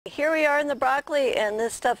here we are in the broccoli, and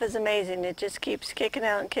this stuff is amazing. It just keeps kicking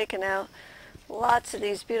out and kicking out. Lots of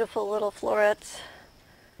these beautiful little florets.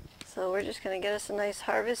 So we're just going to get us a nice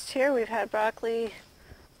harvest here. We've had broccoli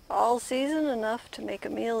all season, enough to make a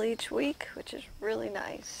meal each week, which is really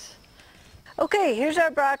nice. Okay, here's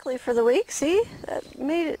our broccoli for the week. See, that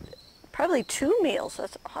made it probably 2 meals.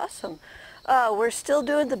 That's awesome. We're still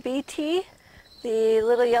doing the BT. The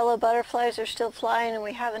little yellow butterflies are still flying, and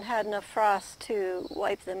we haven't had enough frost to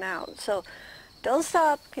wipe them out. So don't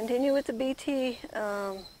stop. Continue with the BT.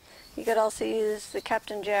 You could also use the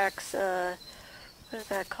Captain Jack's, what is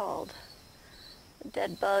that called?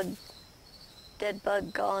 Dead bug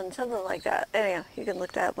gone, something like that. Anyhow, you can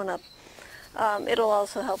look that one up. It'll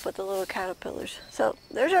also help with the little caterpillars. So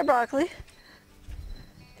there's our broccoli.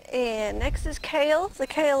 And next is kale. The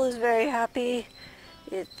kale is very happy.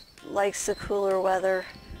 It likes the cooler weather.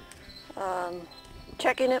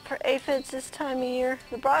 Checking it for aphids this time of year.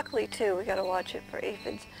 The broccoli too, we gotta watch it for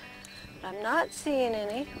aphids. I'm not seeing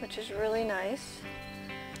any, which is really nice.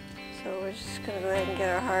 So we're just gonna go ahead and get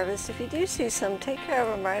our harvest. If you do see some, take care of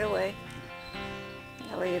them right away.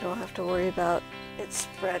 That way you don't have to worry about it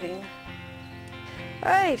spreading.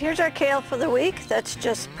 Alright, here's our kale for the week. That's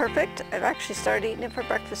just perfect. I've actually started eating it for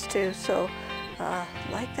breakfast too, so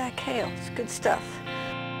like that kale. It's good stuff.